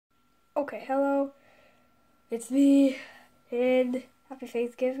Okay, hello. It's me, and happy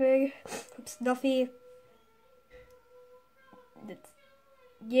Thanksgiving. I'm Snuffy.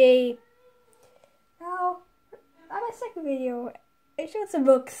 Yay. Now, on my second video, I showed some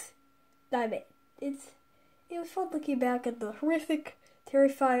books that I made. It was fun looking back at the horrific,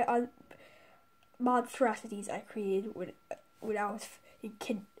 terrifying monstrosities I created when I was in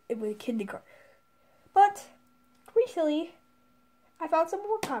kindergarten. But recently, I found some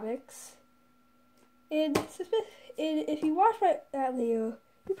more comics, and if you watch that video,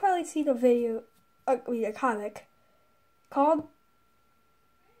 you probably seen a comic called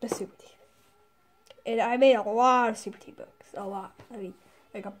The Super Team. And I made a lot of Super Team books, a lot. I mean,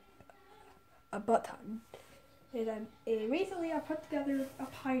 like a butt ton. And recently I put together a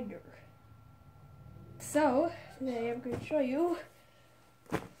binder. So today I'm going to show you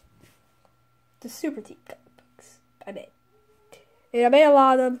the Super Team comic books I made. And I made a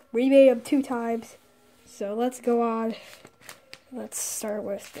lot of them, remade them 2 times. So let's go on. Let's start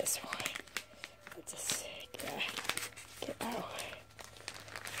with this one. Let's just get out.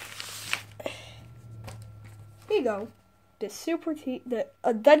 Here you go. The Super Team, the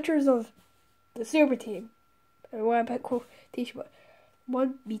Adventures of the Super Team. I want to put quotation mark.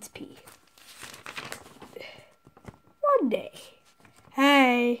 1 meets P. One day.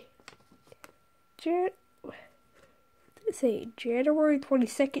 Hey. Let's say January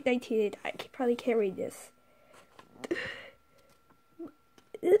 22nd, 1989. I probably can't read this.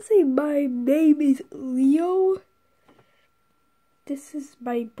 Let's say my name is Leo. This is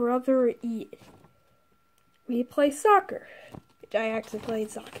my brother Ian. We play soccer. Which I actually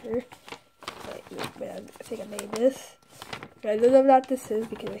played soccer. I think I made this. I don't know what this is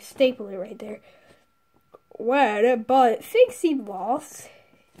because I stapled it right there. But things seem lost.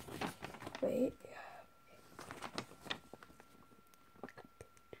 Wait.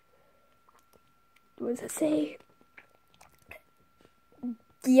 What does it say?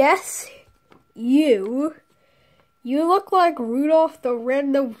 Yes, you look like Rudolph the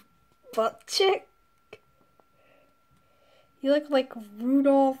Red-Nosed Butt Chick. You look like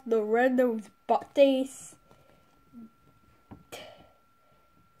Rudolph the Red-Nosed Butt Face. Let's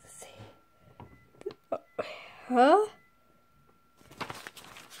see. Huh?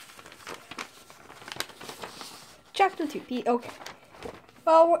 Chapter 2. Okay.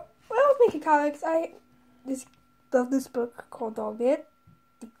 Well, when I was making comics, I love this book called Dogman,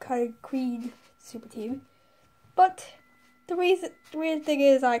 the kind of Queen Super Team. But the weird thing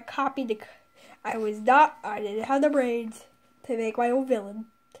is, I copied I didn't have the brains to make my own villain.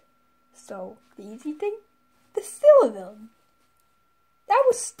 So the easy thing, to steal a villain. That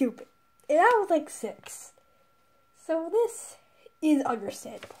was stupid, and I was like 6. So this is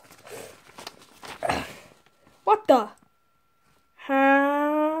understandable. What the?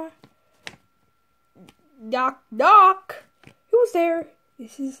 Huh? Knock, knock. Who's there?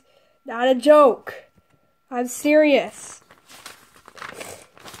 This is not a joke. I'm serious.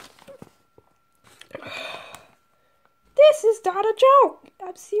 This is not a joke.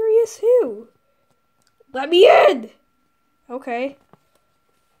 I'm serious too. Let me in. Okay.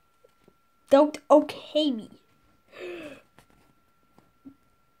 Don't okay me.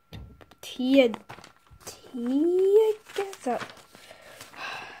 TNT, I guess.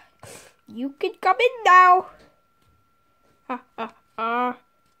 You can come in now. Ha ha ha.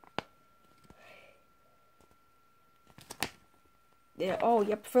 Yeah, oh,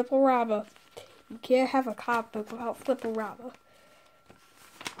 yep, Flipperama. You can't have a comic book without Flipperama.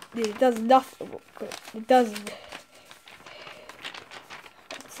 It does nothing. It doesn't.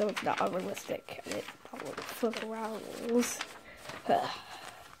 So it's not unrealistic. I didn't follow the Flipperama rules. I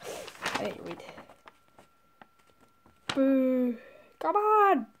didn't read it. Boo. Come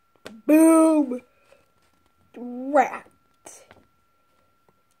on. Boom! Rat!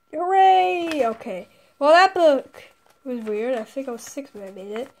 Hooray! Okay. Well, that book was weird. I think I was 6 when I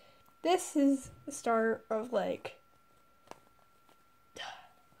made it. This is the start of,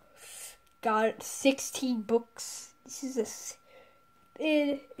 got 16 books. This is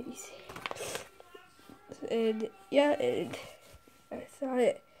and yeah, and that's not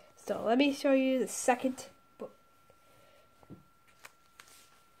it. So, let me show you the second book.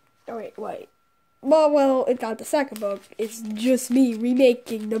 Oh, wait. Well, it's not the second book. It's just me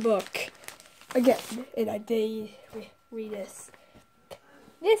remaking the book again. And I did read this.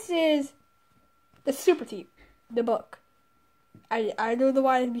 This is the Super Team, the book. I don't know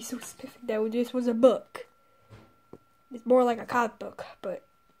why I'd be so specific that this was a book. It's more like a comic book, but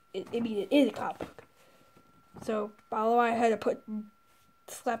it is a comic book. So, although I had to put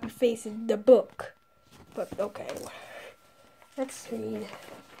Slappy Face in the book. But, okay. Let's read.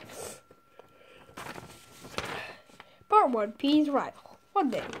 Part 1, P's rival. One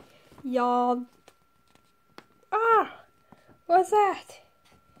day. Yawn. Ah! What's that?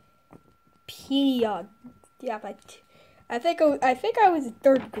 P yawn. Yeah, but I think I was in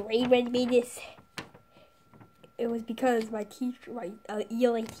 3rd grade when I made this. It was because my teacher, my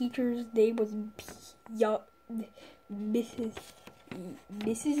ELA teacher's name was Young, Mrs.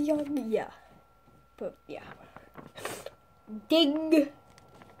 Young. Yeah, but yeah. Ding.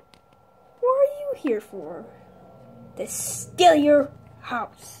 What are you here for? To steal your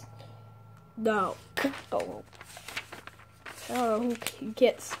house. No. Oh. I don't know. You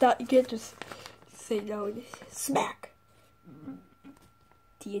can't stop. You can't just say no. Smack.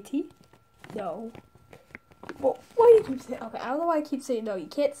 TNT? No. Well, why do you keep saying? Okay, I don't know why I keep saying no. You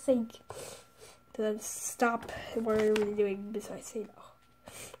can't say to then stop whatever you're doing besides say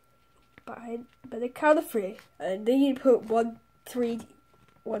no. But the count of 3, and then you put 1, 3,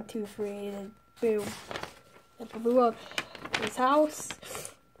 1, 2, 3, and then boom. And we move on to his house.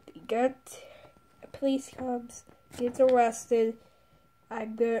 The police comes, gets arrested. I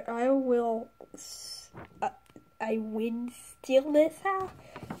win steal this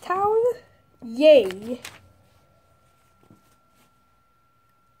town. Yay!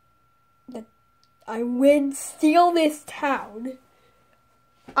 I win steal this town.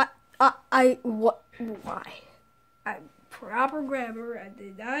 What? Why? I'm proper grammar. I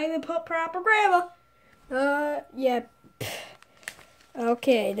did not even put proper grammar. Yeah.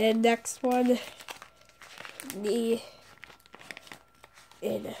 Okay, then next one. The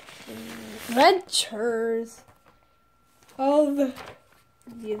adventures of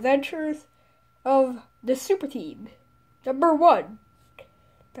the super team. Number 1.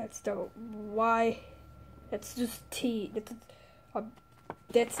 That's the Y. That's just T. That's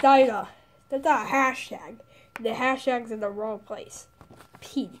not a hashtag. The hashtag's in the wrong place.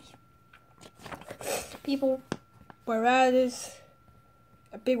 PD. People, whereas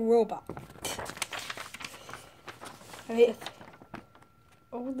a big robot. I mean,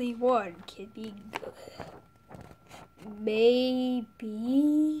 only one can be good.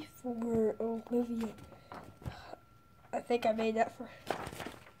 Maybe for Olivia. I think I made that for.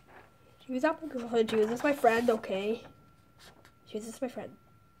 She was not my girlfriend. She was just my friend. Okay. She was just my friend.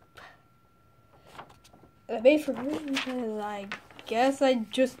 I made for her because I guess I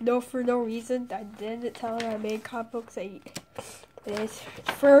just know for no reason. I didn't tell her I made comic books. It's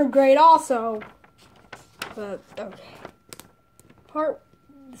 3rd grade also. But, okay. The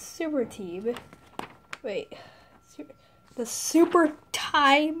super team. Wait. The super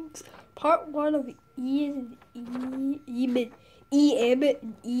times. Part 1 of EM and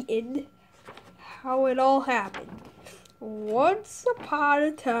EN. How it all happened. Once upon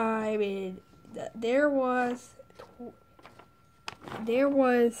a time, there was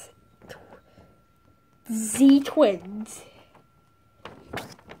Z twins.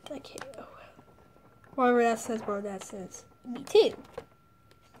 I can't know. Whatever that says, me too.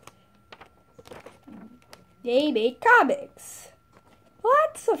 They made comics.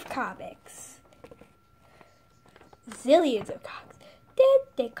 Lots of comics. Zillions of comics. Then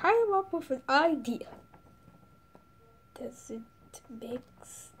they came up with an idea. Does it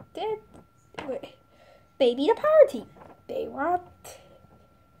mix? Maybe the power team. They wanted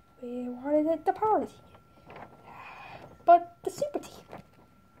it the power team. But the super team.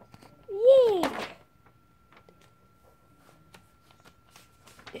 Yay!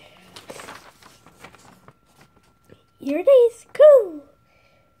 Here it is. Cool.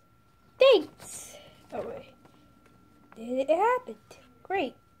 Thanks. Oh wait. It happened.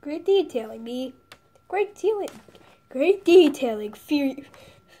 Great. Great detailing, me. Great detailing.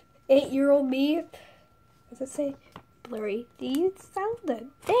 8-year-old me. What does it say? Blurry. Do you sound good?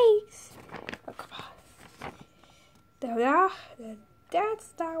 Thanks. Oh, come on.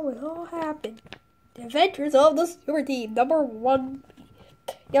 That's how it all happened. The Adventures of the Super Team. Number 1.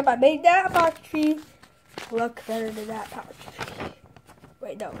 Yep, I made that power tree look better than that power tree.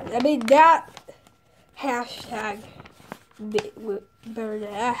 Wait, no. I made that hashtag better than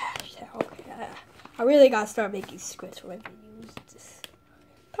that hashtag. Okay. I really gotta start making scripts for my videos.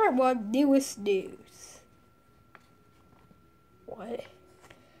 Part 1, newest news. What?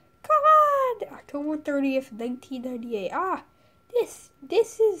 Come on! October 30th, 1998. Ah, this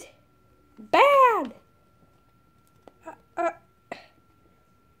is bad. Ah!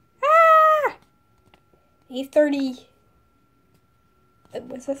 8:30.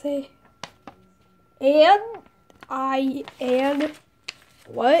 What's that say? And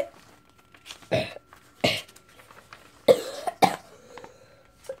what?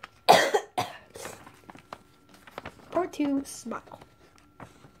 Part 2, smile.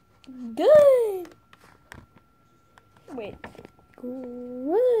 Good. Wait.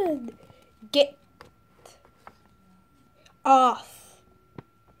 Good. Get off.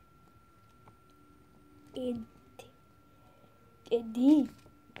 Indeed.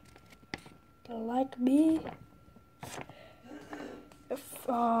 Like me.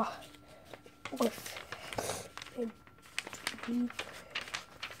 Indeed.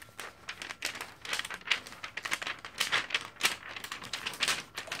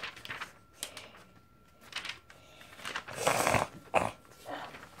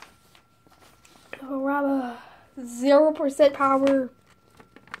 Rama, 0% power.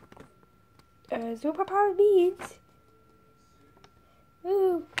 Superpower means.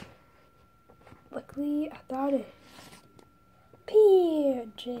 Ooh. Luckily, I thought it.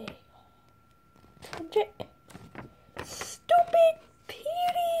 PJ. Stupid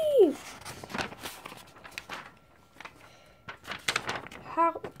Petey!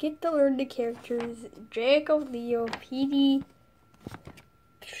 How get to learn the characters Jacob, Leo, Petey,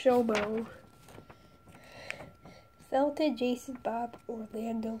 Shomo, Felton, Jason, Bob,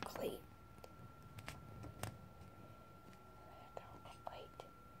 Orlando, Clay.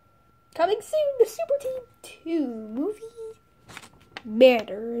 Coming soon, the Super Team 2 movie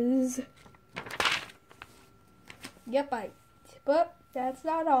matters. Yep, but that's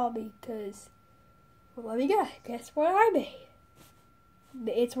not all because, well, let me guess what I made.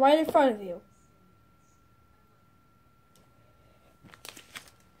 It's right in front of you.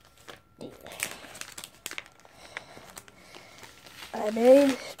 I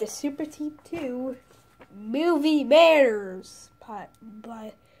made the Super Team 2 movie matters by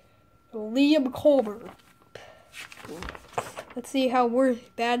Liam Colbert. Let's see how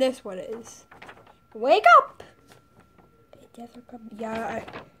bad this one is. Wake up! Never come. Yeah,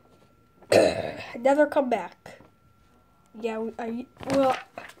 never come back. Yeah, well,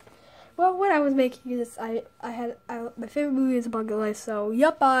 when I was making this, my favorite movie is Bug's Life. So,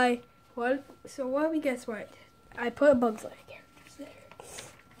 yep, what? So, let me guess what? I put Bug's Life characters there.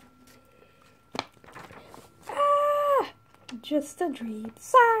 Just a dream.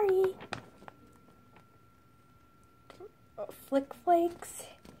 Sorry. Flick Flakes.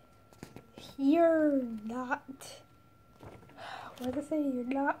 You're not. What did I say? You're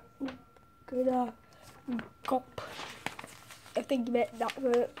not gonna gulp. I think you meant not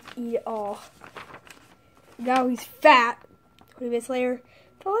gonna eat it all. Now he's fat. 20 minutes later,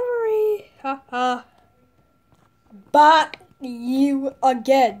 delivery. Haha. Bought you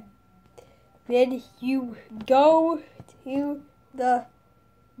again. Then you go to the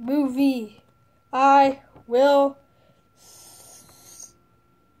movie. I will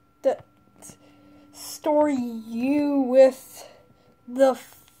story you with the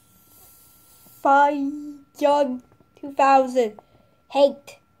Young 2000.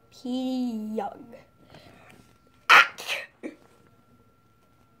 Hate P. Young.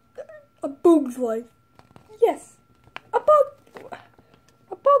 A Bug's Life. Yes. A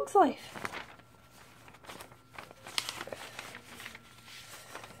Bug's Life.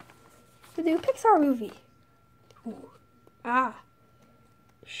 The new Pixar movie. Ooh.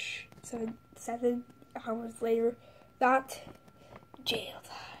 Seven hours later, not jail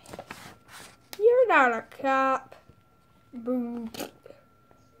time. You're not a cop. Boom.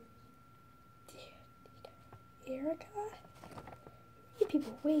 Erica? You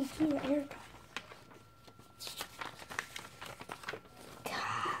people wait here, Erica.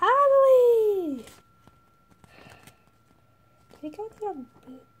 Cuddly! Can we go to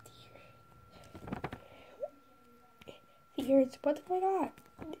the theaters? What's going on?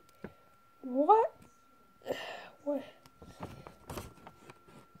 What? What?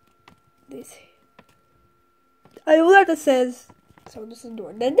 This. I love that says, so this is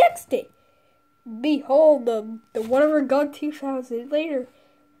door. The next day, behold the Whatever Gun 2000 later.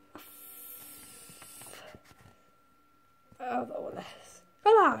 I don't know what that is.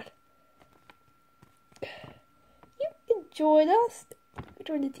 Come on. You join us.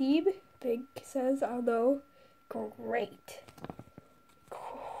 Join the team. Pink says, I don't know. Great.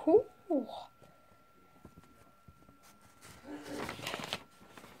 Cool.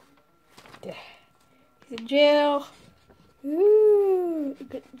 He's in jail. Ooh,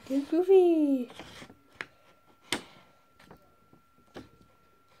 good movie.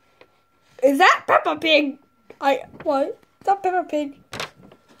 Is that Peppa Pig? What? It's not Peppa Pig.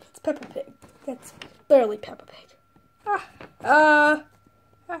 It's Peppa Pig. That's literally Peppa Pig.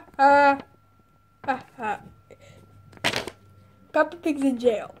 Peppa Pig's in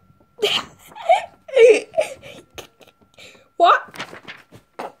jail. What?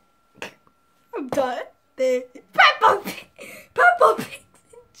 I'm done. Peppa Pig's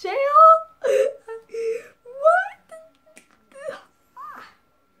in jail? What?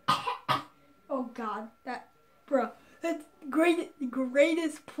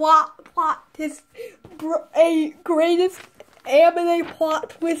 twist, a greatest anime plot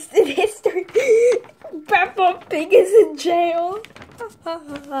twist in history. Peppa Pig is in jail. Blah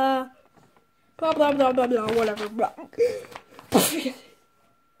blah blah blah blah. Whatever.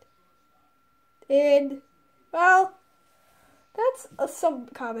 And well, that's some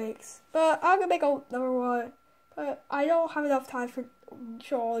comics. But I'm gonna make another one. But I don't have enough time for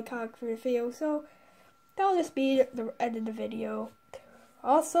show all the comics for the video, so that'll just be the end of the video.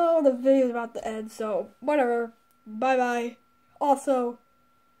 Also, the video is about to end, so whatever. Bye bye. Also,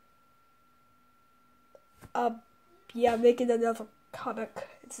 yeah, I'm making another comic.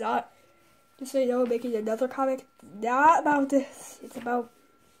 It's not, just so you know, making another comic. Not about this.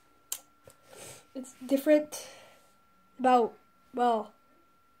 It's different. About, well,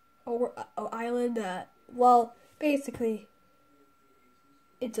 an island that, well, basically,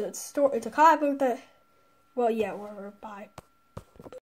 it's a comic book that, well, yeah, whatever. Bye.